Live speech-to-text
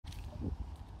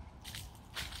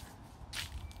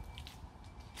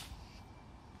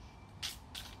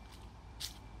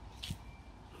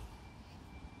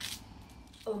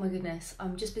my goodness,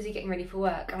 I'm just busy getting ready for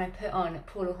work and I put on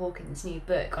Paula Hawkins' new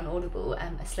book on Audible,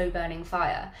 A Slow Burning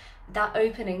Fire. That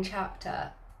opening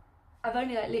chapter, I've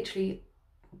only like literally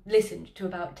listened to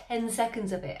about 10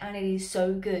 seconds of it and it is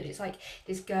so good. It's like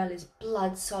this girl is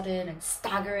blood sodden and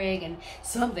staggering and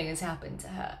something has happened to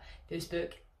her. This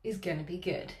book is gonna be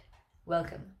good.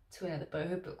 Welcome to another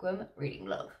Boho Bookworm reading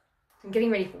vlog. I'm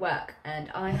getting ready for work and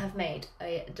I have made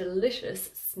a delicious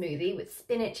smoothie with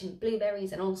spinach and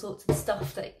blueberries and all sorts of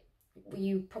stuff that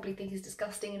you probably think is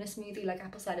disgusting in a smoothie, like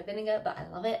apple cider vinegar, but I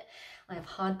love it. I have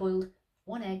hard-boiled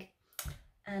 1 egg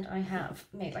and I have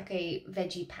made like a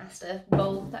veggie pasta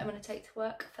bowl that I'm going to take to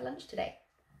work for lunch today.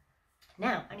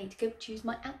 Now I need to go choose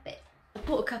my outfit. I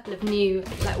bought a couple of new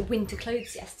like winter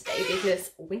clothes yesterday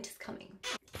because winter's coming.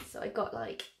 So I got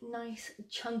like nice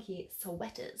chunky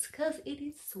sweaters because it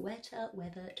is sweater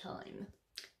weather time.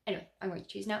 Anyway, I'm going to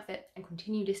choose an outfit and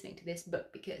continue listening to this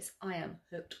book because I am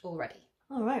hooked already.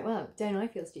 All right, well, don't I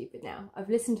feel stupid now? I've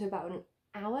listened to about an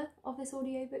hour of this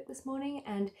audiobook this morning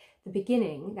and the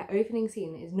beginning, that opening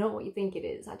scene is not what you think it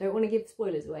is. I don't want to give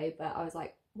spoilers away, but I was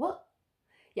like, what?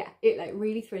 Yeah, it like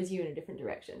really throws you in a different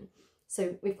direction.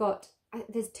 So we've got,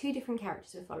 there's 2 different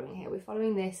characters we're following here. We're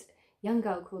following this young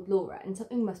girl called Laura and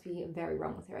something must be very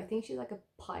wrong with her. I think she's like a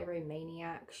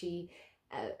pyromaniac.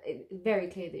 It's very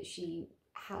clear that she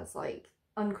has like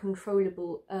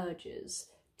uncontrollable urges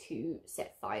to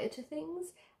set fire to things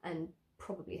and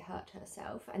probably hurt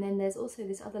herself. And then there's also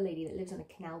this other lady that lives on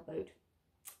a canal boat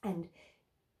and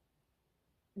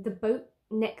the boat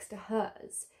next to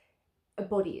hers, a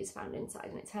body is found inside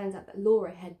and it turns out that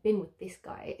Laura had been with this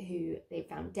guy who they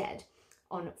found dead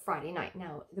on Friday night.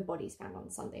 Now the body's found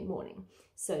on Sunday morning,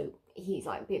 so he's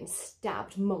like been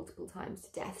stabbed multiple times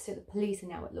to death. So the police are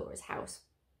now at Laura's house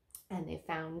and they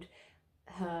found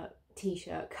her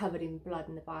t-shirt covered in blood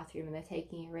in the bathroom and they're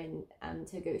taking her in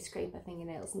to go scrape her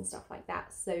fingernails and stuff like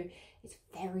that. So it's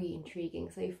very intriguing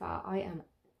so far. I am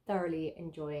thoroughly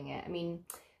enjoying it. I mean,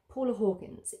 Paula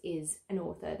Hawkins is an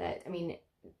author that, I mean,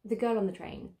 The Girl on the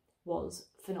Train was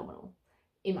phenomenal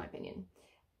in my opinion.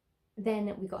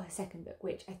 Then we got her second book,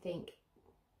 which I think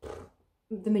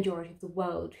the majority of the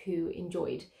world who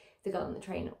enjoyed The Girl on the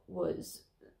Train was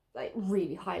like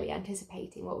really highly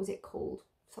anticipating. What was it called?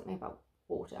 Something about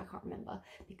water, I can't remember,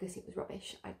 because it was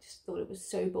rubbish. I just thought it was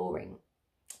so boring.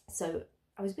 So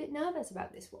I was a bit nervous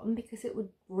about this one because it would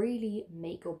really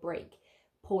make or break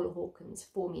Paula Hawkins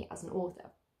for me as an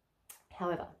author.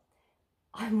 However,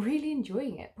 I'm really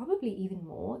enjoying it, probably even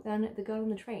more than The Girl on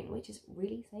the Train, which is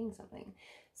really saying something.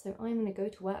 So I'm going to go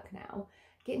to work now,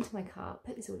 get into my car,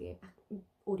 put this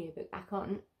audiobook back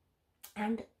on,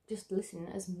 and just listen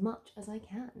as much as I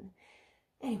can.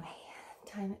 Anyway,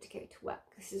 time to go to work.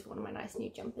 This is one of my nice new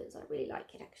jumpers. I really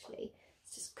like it actually.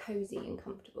 It's just cozy and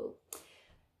comfortable.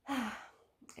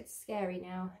 It's scary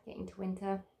now, getting to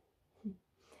winter.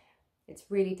 It's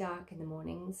really dark in the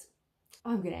mornings.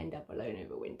 I'm going to end up alone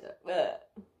over winter.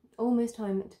 Ugh. Almost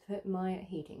time to put my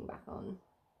heating back on.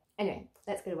 Anyway,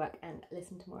 let's go to work and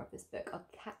listen to more of this book. I'll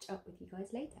catch up with you guys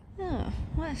later. Oh,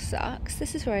 well, that sucks.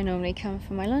 This is where I normally come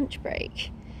for my lunch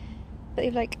break. But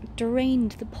they've like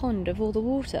drained the pond of all the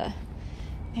water.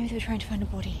 Maybe they were trying to find a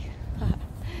body.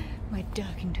 My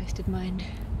dark and twisted mind.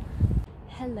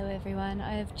 Hello everyone,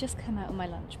 I have just come out on my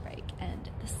lunch break and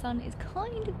the sun is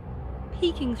kind of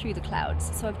peeking through the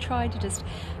clouds, so I've tried to just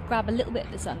grab a little bit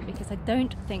of the sun because I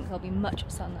don't think there'll be much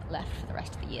sun left for the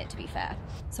rest of the year, to be fair.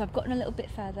 So I've gotten a little bit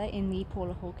further in the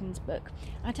Paula Hawkins book.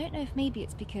 I don't know if maybe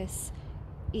it's because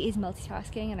it is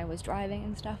multitasking and I was driving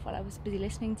and stuff while I was busy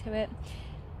listening to it.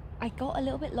 I got a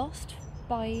little bit lost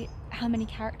by how many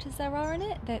characters there are in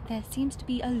it. There seems to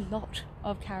be a lot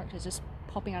of characters just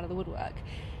popping out of the woodwork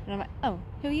and I'm like, oh,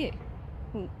 who are you?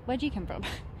 Where'd you come from?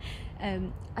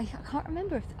 I can't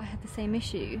remember if I had the same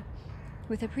issue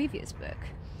with a previous book,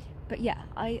 but yeah,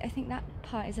 I think that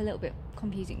part is a little bit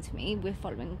confusing to me. We're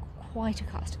following quite a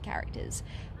cast of characters,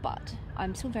 but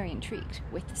I'm still very intrigued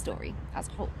with the story as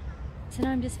a whole. So now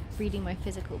I'm just reading my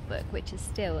physical book, which is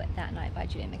still That Night by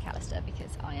Julian McAllister,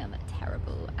 because I am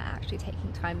terrible at actually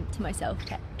taking time to myself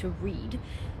to read,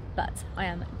 but I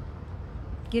am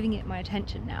giving it my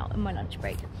attention now on my lunch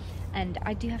break. And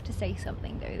I do have to say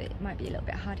something though that it might be a little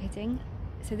bit hard-hitting.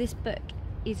 So this book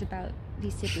is about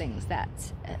these siblings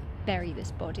that bury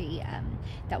this body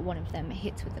that one of them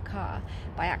hits with the car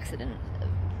by accident,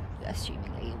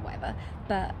 assumingly, or whatever.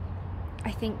 But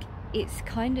I think it's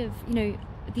kind of, you know,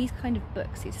 these kind of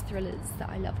books, these thrillers that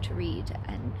I love to read,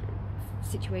 and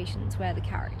situations where the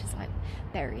characters like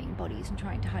burying bodies and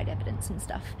trying to hide evidence and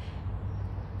stuff,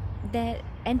 they're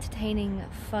entertaining,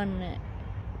 fun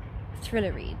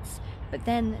thriller reads But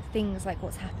then things like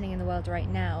what's happening in the world right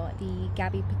now, the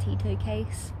Gabby Petito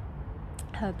case,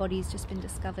 her body's just been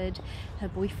discovered, her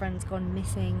boyfriend's gone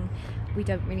missing, we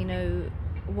don't really know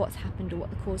what's happened or what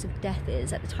the cause of death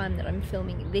is at the time that I'm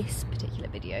filming this particular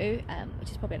video,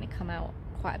 which is probably going to come out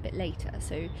quite a bit later,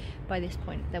 so by this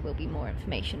point there will be more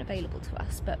information available to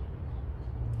us. But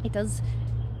it does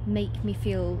make me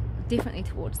feel differently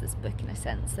towards this book, in a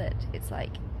sense that it's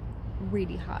like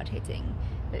really hard hitting,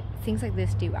 that things like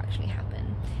this do actually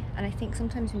happen. And I think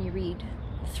sometimes when you read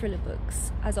thriller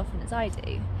books, as often as I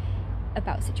do,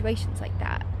 about situations like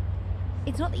that,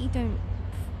 it's not that you don't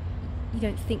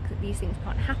think that these things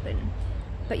can't happen,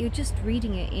 but you're just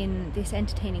reading it in this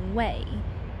entertaining way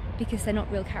because they're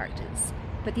not real characters.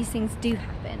 But these things do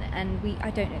happen, and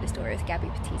I don't know the story of Gabby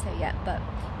Petito yet, but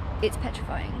it's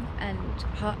petrifying and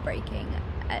heartbreaking.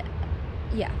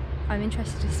 Yeah, I'm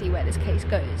interested to see where this case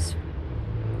goes,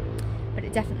 but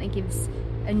it definitely gives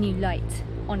a new light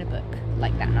on a book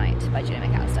like That Night by Julia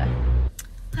McAllister.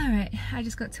 Alright, I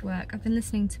just got to work. I've been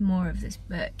listening to more of this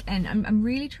book, and I'm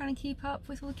really trying to keep up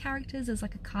with all the characters. There's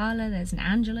like a Carla, there's an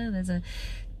Angela, there's a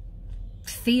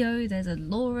Theo, there's a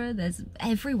Laura, there's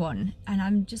everyone, and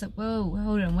I'm just like, whoa,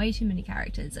 hold on, way too many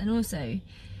characters. And also,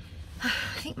 I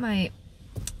think my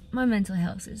mental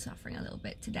health is suffering a little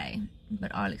bit today,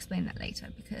 but I'll explain that later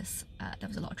because there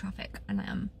was a lot of traffic and I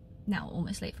am now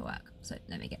almost late for work. So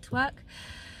let me get to work.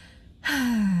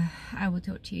 I will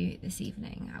talk to you this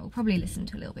evening. I will probably listen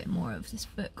to a little bit more of this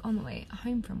book on the way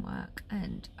home from work,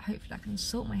 and hopefully I can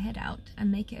sort my head out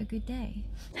and make it a good day.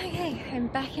 Okay, I'm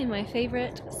back in my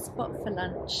favourite spot for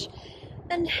lunch,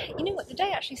 and you know what, the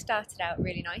day actually started out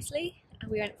really nicely.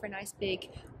 We went for a nice big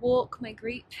walk, my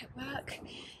group at work,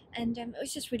 and it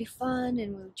was just really fun,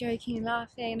 and we were joking and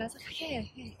laughing, and I was like,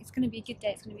 okay, it's going to be a good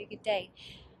day, it's going to be a good day.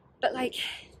 But like,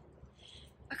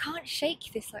 I can't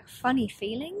shake this like funny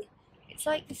feeling. It's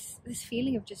like this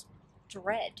feeling of just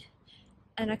dread,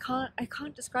 and I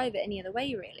can't describe it any other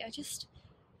way really.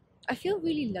 I feel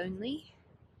really lonely,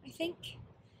 I think,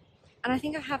 and I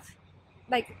think I have,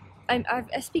 like,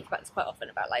 I speak about this quite often,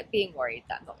 about like being worried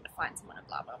that I'm not going to find someone and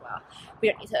blah blah blah. We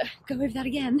don't need to go over that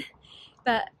again,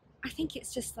 but I think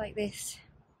it's just like this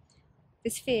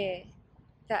fear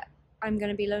that I'm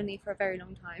going to be lonely for a very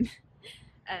long time,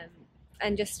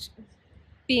 and just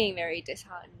being very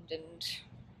disheartened and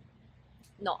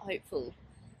not hopeful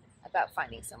about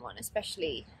finding someone,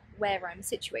 especially where I'm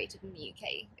situated in the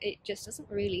UK. It just doesn't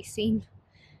really seem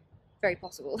very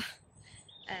possible.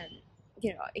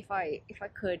 You know, if I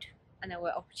could, and there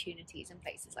were opportunities in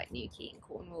places like Newquay and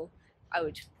Cornwall, I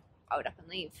would up and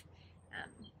leave.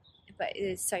 But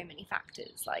there's so many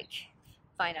factors like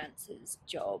finances,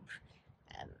 job,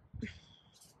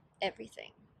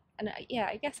 everything. And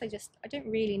I guess I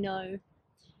don't really know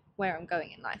where I'm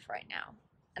going in life right now.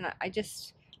 And I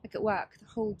just, like at work, the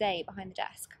whole day behind the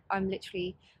desk, I'm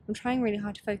trying really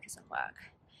hard to focus on work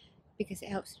because it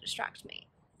helps to distract me.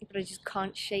 But I just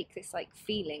can't shake this like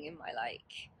feeling in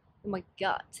my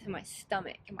gut, in my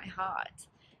stomach, in my heart,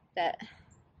 that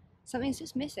something's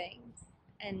just missing,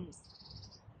 and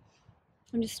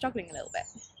I'm just struggling a little bit.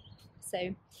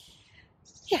 So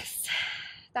yes,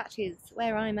 that is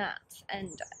where I'm at.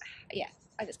 And yeah,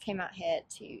 I just came out here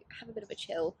to have a bit of a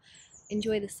chill,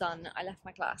 enjoy the sun. I left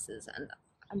my glasses and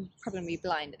I'm probably going to be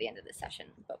blind at the end of this session,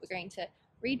 but we're going to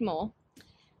read more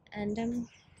and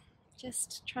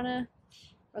just trying to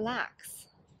relax.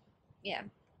 Yeah,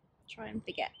 try and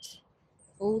forget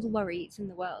all the worries in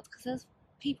the world, because there's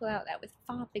people out there with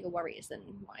far bigger worries than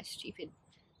my stupid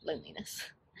loneliness.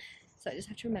 So I just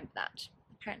have to remember that.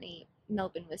 Apparently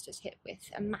Melbourne was just hit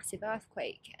with a massive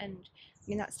earthquake, and I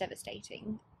mean that's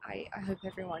devastating. I hope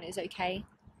everyone is okay.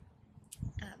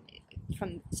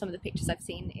 From some of the pictures I've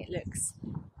seen, it looks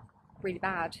really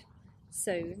bad.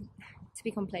 So to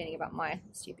be complaining about my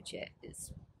stupid shit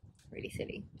is really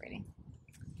silly, really.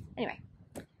 Anyway,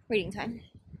 reading time.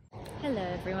 Hello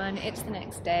everyone, it's the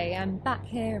next day. I'm back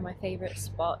here in my favourite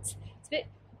spot. It's a bit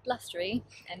blustery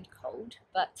and cold,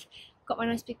 but I've got my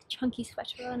nice big chunky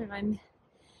sweater on, and I'm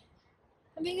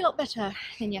being a lot better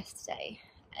than yesterday.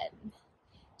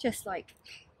 Just like,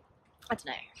 I don't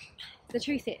know. The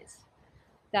truth is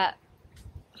that,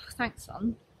 thanks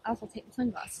son, I'll take the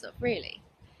sunglasses off, really.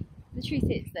 The truth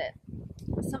is that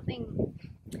something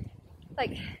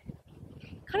like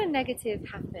kind of negative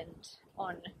happened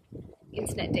on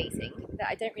internet dating that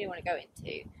I don't really want to go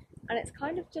into, and it's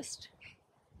kind of just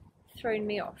thrown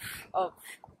me off of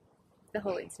the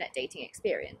whole internet dating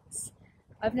experience.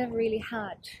 I've never really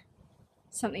had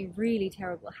something really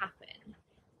terrible happen.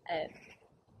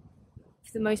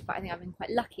 For the most part, I think I've been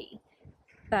quite lucky,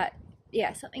 but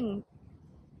yeah, something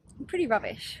pretty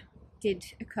rubbish did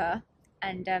occur,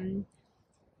 and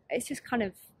it's just kind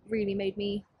of really made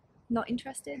me not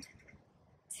interested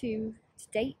to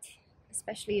date,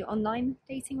 especially online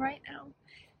dating right now.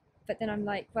 But then I'm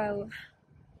like, well,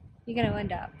 you're going to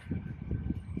end up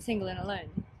single and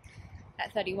alone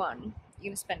at 31. You're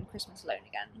going to spend Christmas alone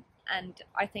again. And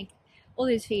I think all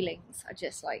those feelings are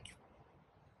just like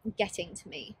getting to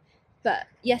me. But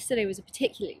yesterday was a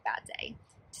particularly bad day.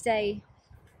 Today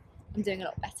I'm doing a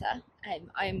lot better.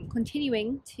 I'm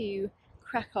continuing to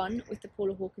crack on with the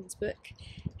Paula Hawkins book.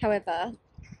 However,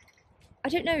 I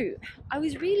don't know, I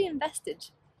was really invested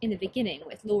in the beginning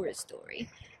with Laura's story,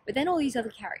 but then all these other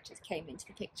characters came into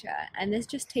the picture, and there's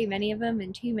just too many of them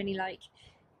and too many like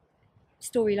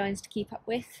storylines to keep up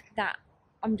with that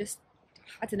I'm just,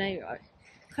 I don't know, I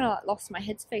kind of like lost my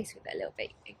headspace with it a little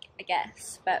bit, I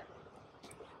guess. But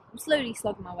I'm slowly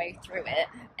slogging my way through it,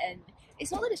 and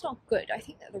it's not that it's not good. I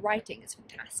think that the writing is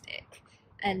fantastic,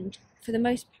 and for the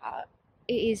most part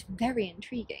it is very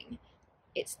intriguing.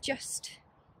 It's just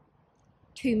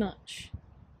too much,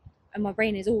 and my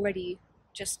brain is already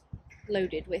just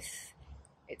loaded with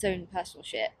its own personal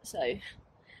shit. So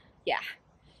yeah,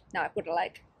 now I've got to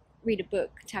like read a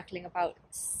book tackling about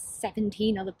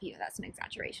 17 other people. That's an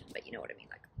exaggeration, but you know what I mean,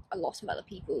 like a lot of other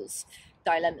people's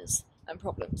dilemmas and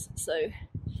problems. So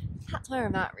that's where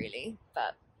I'm at really.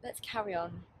 But let's carry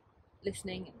on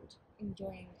listening and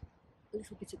enjoying a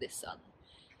little bit of this sun.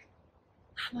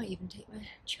 I might even take my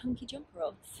chunky jumper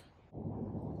off.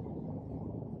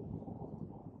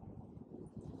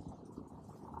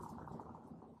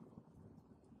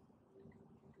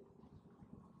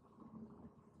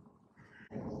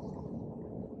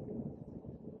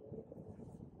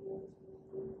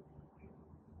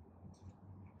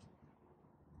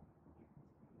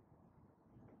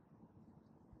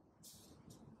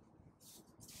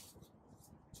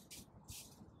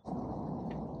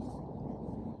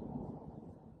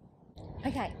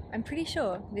 Okay, I'm pretty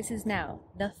sure this is now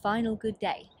the final good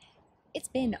day. It's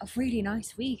been a really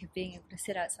nice week of being able to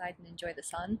sit outside and enjoy the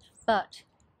sun, but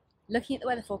looking at the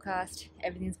weather forecast,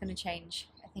 everything's going to change.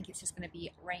 I think it's just going to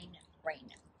be rain,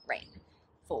 rain, rain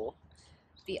for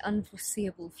the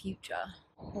unforeseeable future,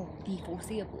 or the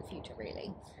foreseeable future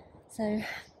really. So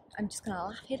I'm just going to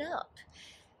laugh it up.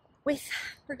 With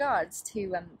regards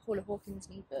to Paula Hawkins'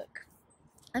 new book,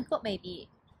 I've got maybe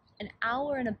an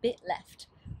hour and a bit left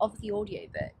of the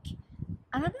audiobook,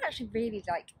 and I'm actually really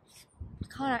like, I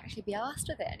can't actually be asked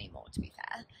with it anymore, to be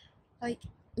fair. Like,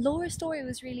 Laura's story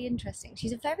was really interesting.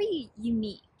 She's a very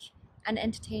unique and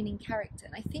entertaining character,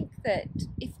 and I think that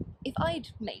if I'd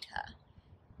made her,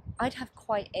 I'd have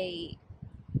quite a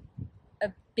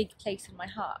big place in my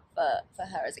heart for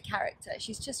her as a character.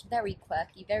 She's just very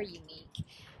quirky, very unique.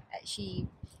 She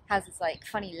has this like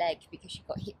funny leg because she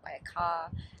got hit by a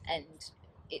car, and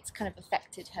it's kind of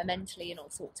affected her mentally and all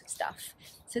sorts of stuff.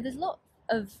 So there's a lot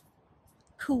of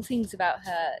cool things about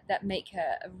her that make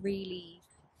her a really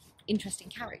interesting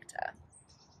character.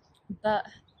 But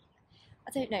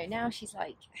I don't know, now she's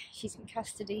in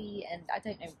custody, and I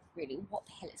don't know really what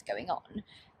the hell is going on.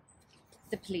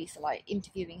 The police are like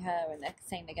interviewing her, and they're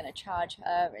saying they're going to charge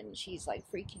her, and she's like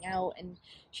freaking out, and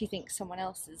she thinks someone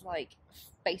else is like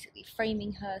basically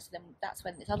framing her. So then that's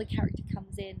when this other character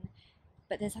comes in.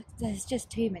 But there's just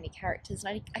too many characters,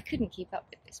 and I couldn't keep up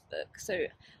with this book. So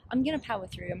I'm going to power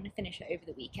through. I'm going to finish it over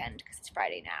the weekend because it's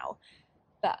Friday now.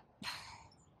 But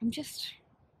I'm just,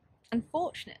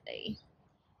 unfortunately,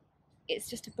 it's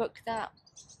just a book that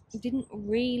didn't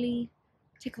really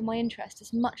tickle my interest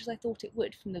as much as I thought it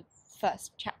would from the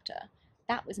first chapter.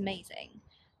 That was amazing.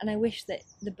 And I wish that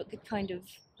the book had kind of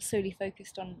solely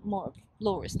focused on more of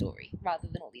Laura's story rather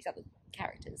than all these other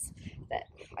characters that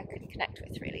I couldn't connect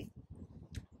with, really.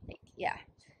 Yeah,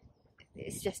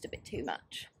 it's just a bit too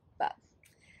much. But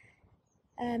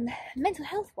mental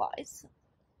health wise,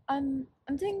 I'm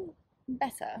doing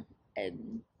better.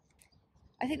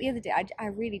 I think the other day I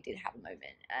really did have a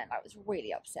moment, and I was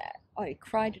really upset. I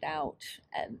cried it out.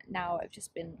 Now I've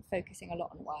just been focusing a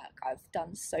lot on work. I've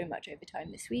done so much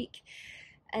overtime this week,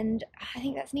 and I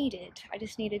think that's needed. I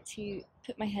just needed to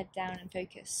put my head down and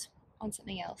focus on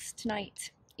something else.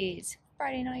 Tonight is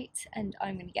Friday night, and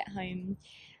I'm going to get home,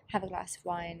 have a glass of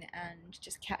wine, and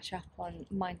just catch up on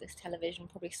mindless television,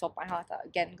 probably sob my heart out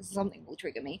again because something will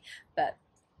trigger me, but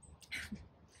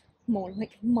more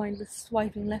like mindless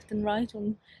swiping left and right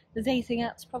on the dating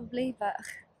apps probably. But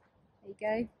there you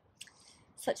go,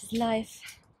 such is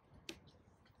life.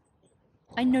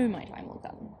 I know my time will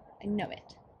come, I know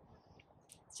it.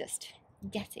 It's just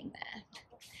getting there,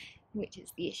 which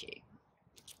is the issue.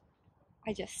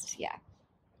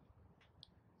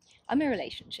 I'm a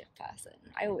relationship person.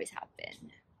 I always have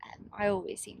been. I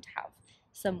always seem to have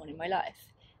someone in my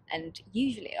life, and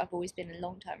usually I've always been in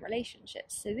long-term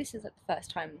relationships, so this is like the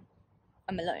first time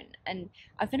I'm alone, and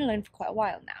I've been alone for quite a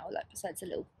while now, like besides a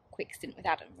little quick stint with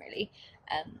Adam, really.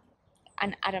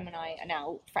 And Adam and I are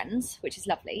now friends, which is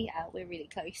lovely. We're really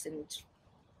close and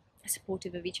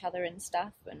supportive of each other and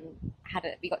stuff, and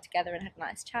we got together and had a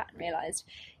nice chat and realised,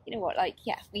 you know what, like,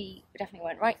 yeah, we definitely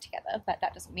weren't right together, but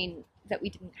that doesn't mean that we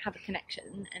didn't have a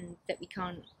connection and that we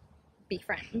can't be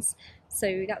friends.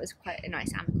 So that was quite a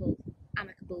nice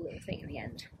amicable little thing in the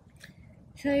end.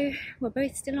 So we're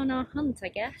both still on our hunt, I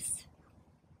guess.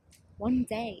 One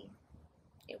day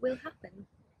it will happen.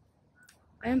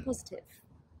 I am positive.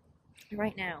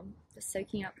 Right now, just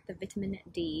soaking up the vitamin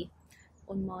D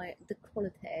on the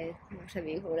quality, whatever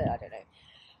you call it, I don't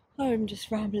know. I'm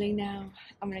just rambling now.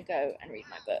 I'm gonna go and read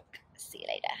my book. See you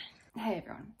later. Hey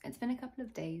everyone, it's been a couple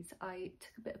of days. I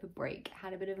took a bit of a break,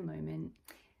 had a bit of a moment.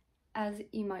 As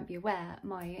you might be aware,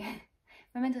 my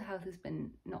mental health has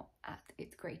been not at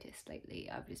its greatest lately.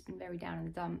 I've just been very down in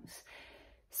the dumps.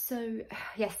 So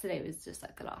yesterday was just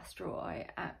like the last straw. I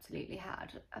absolutely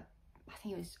had I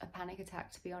think it was a panic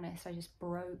attack, to be honest. I just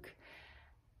broke.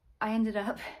 I ended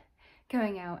up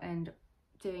going out and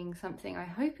doing something I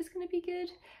hope is going to be good.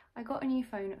 I got a new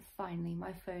phone finally.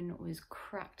 My phone was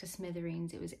cracked to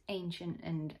smithereens. It was ancient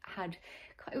and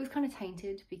it was kind of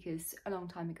tainted because a long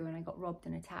time ago when I got robbed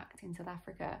and attacked in South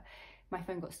Africa, my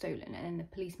phone got stolen, and then the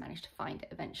police managed to find it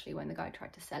eventually when the guy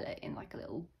tried to sell it in like a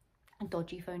little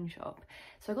dodgy phone shop.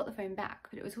 So I got the phone back,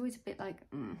 but it was always a bit like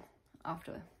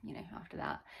after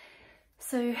that.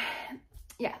 So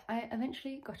yeah, I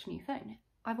eventually got a new phone.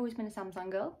 I've always been a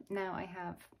Samsung girl. Now I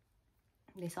have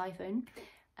this iPhone,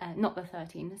 not the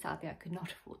 13, sadly I could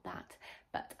not afford that,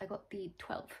 but I got the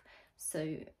 12.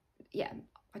 So yeah,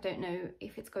 I don't know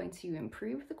if it's going to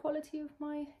improve the quality of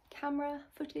my camera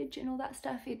footage and all that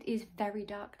stuff. It is very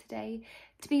dark today.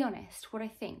 To be honest, what I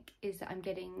think is that I'm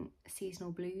getting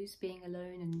seasonal blues being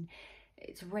alone, and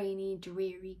it's rainy,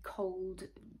 dreary, cold,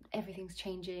 everything's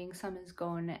changing, summer's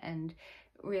gone, and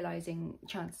realising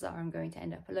chances are I'm going to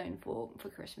end up alone for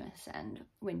Christmas and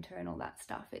winter and all that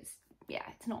stuff. It's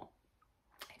not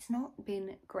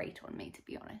been great on me, to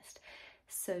be honest.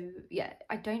 So yeah,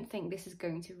 I don't think this is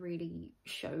going to really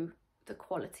show the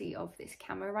quality of this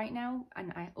camera right now,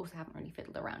 and I also haven't really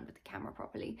fiddled around with the camera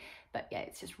properly, but yeah,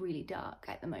 it's just really dark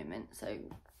at the moment, so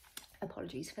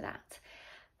apologies for that.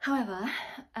 However,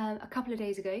 a couple of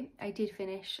days ago I did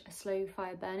finish A Slow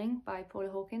Fire Burning by Paula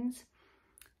Hawkins,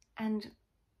 and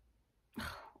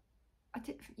I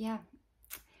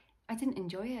didn't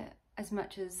enjoy it as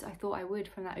much as I thought I would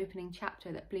from that opening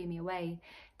chapter that blew me away.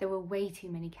 There were way too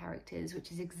many characters,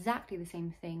 which is exactly the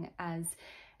same thing as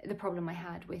the problem I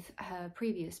had with her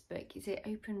previous book. Is it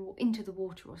Into the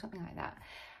Water or something like that?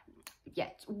 Yeah,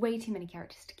 way too many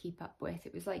characters to keep up with.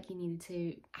 It was like you needed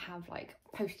to have like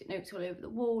post-it notes all over the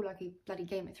wall, like a bloody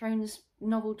Game of Thrones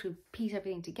novel, to piece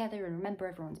everything together and remember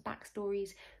everyone's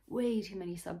backstories. Way too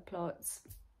many subplots,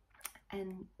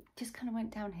 and just kind of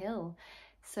went downhill.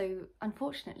 So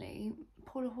unfortunately,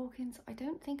 Paula Hawkins, I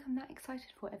don't think I'm that excited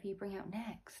for whatever you bring out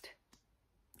next.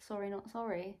 Sorry, not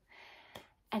sorry.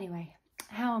 Anyway,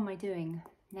 how am I doing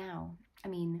now? I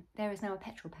mean, there is now a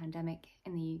petrol pandemic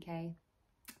in the UK.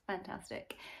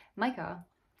 Fantastic. My car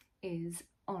is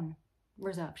on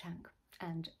reserve tank,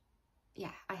 and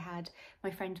yeah, I had my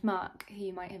friend Mark, who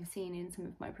you might have seen in some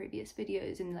of my previous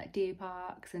videos in like deer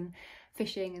parks and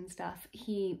fishing and stuff.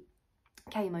 He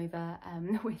came over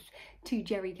with 2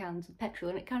 jerry cans of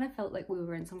petrol, and it kind of felt like we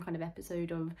were in some kind of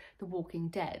episode of The Walking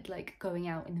Dead, like going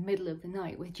out in the middle of the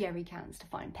night with jerry cans to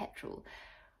find petrol.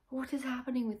 What is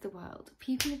happening with the world?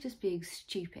 People are just being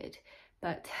stupid.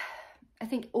 But I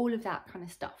think all of that kind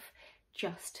of stuff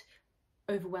just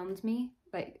overwhelmed me,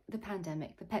 like the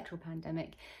pandemic, the petrol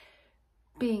pandemic,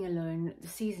 being alone, the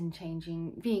season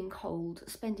changing, being cold,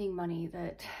 spending money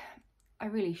that I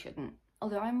really shouldn't.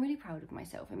 Although I'm really proud of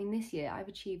myself. I mean, this year I've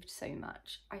achieved so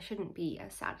much. I shouldn't be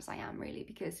as sad as I am, really,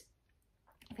 because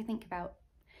if I think about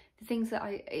the things that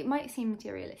it might seem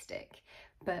materialistic,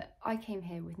 but I came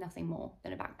here with nothing more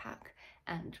than a backpack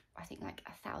and I think like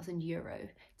 €1,000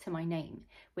 to my name,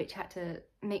 which had to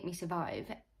make me survive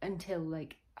until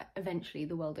like eventually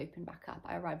the world opened back up.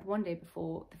 I arrived one day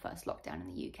before the first lockdown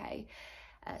in the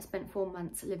UK, spent 4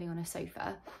 months living on a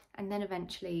sofa, and then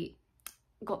eventually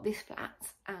got this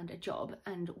flat and a job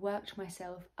and worked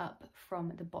myself up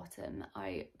from the bottom.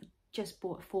 I just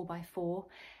bought a 4x4.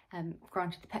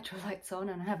 Granted, the petrol light's on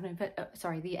and I have no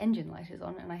the engine light is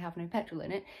on and I have no petrol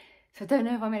in it, so I don't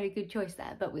know if I made a good choice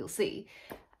there, but we'll see.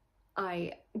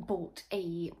 I bought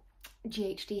a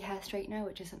GHD hair straightener,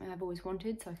 which is something I've always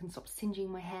wanted, so I can stop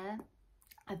singeing my hair.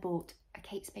 I bought a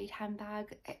Kate Spade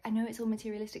handbag. I know it's all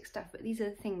materialistic stuff, but these are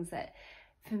the things that,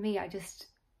 for me, I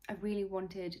really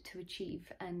wanted to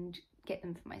achieve and get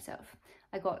them for myself.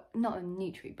 I got not a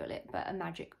NutriBullet, but a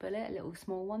Magic Bullet, a little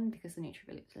small one, because the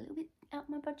NutriBullet was a little bit out of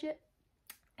my budget.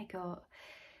 I got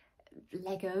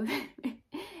Lego.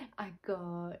 I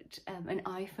got an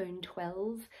iPhone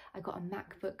 12. I got a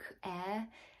MacBook Air.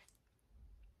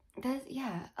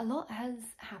 A lot has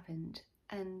happened,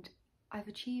 and I've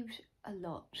achieved a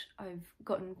lot. I've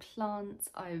gotten plants,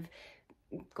 I've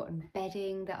gotten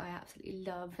bedding that I absolutely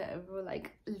love, that are all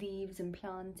like leaves and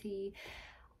planty.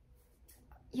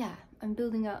 Yeah, I'm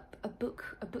building up a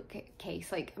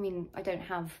bookcase. Like, I mean, I don't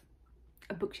have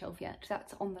a bookshelf yet,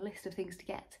 that's on the list of things to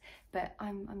get, but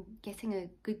I'm getting a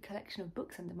good collection of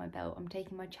books under my belt. I'm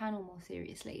taking my channel more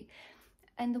seriously,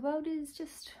 and the world is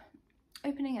just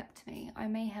opening up to me. I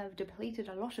may have depleted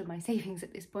a lot of my savings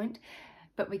at this point,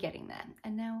 but we're getting there,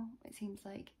 and now it seems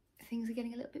like things are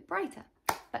getting a little bit brighter.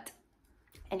 But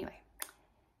anyway,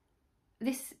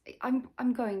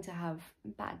 I'm going to have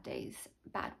bad days,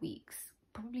 bad weeks,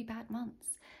 probably bad months,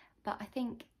 but I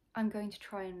think I'm going to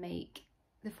try and make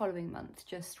the following month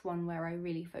just one where I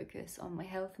really focus on my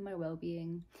health and my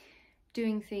well-being,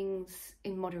 doing things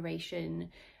in moderation,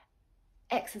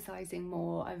 exercising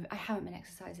more. I haven't been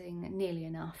exercising nearly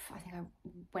enough. I think I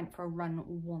went for a run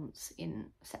once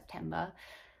in September.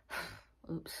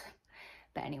 Oops.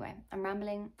 But anyway, I'm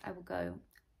rambling. I will go.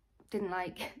 Didn't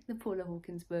like the Paula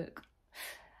Hawkins book.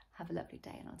 Have a lovely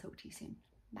day, and I'll talk to you soon.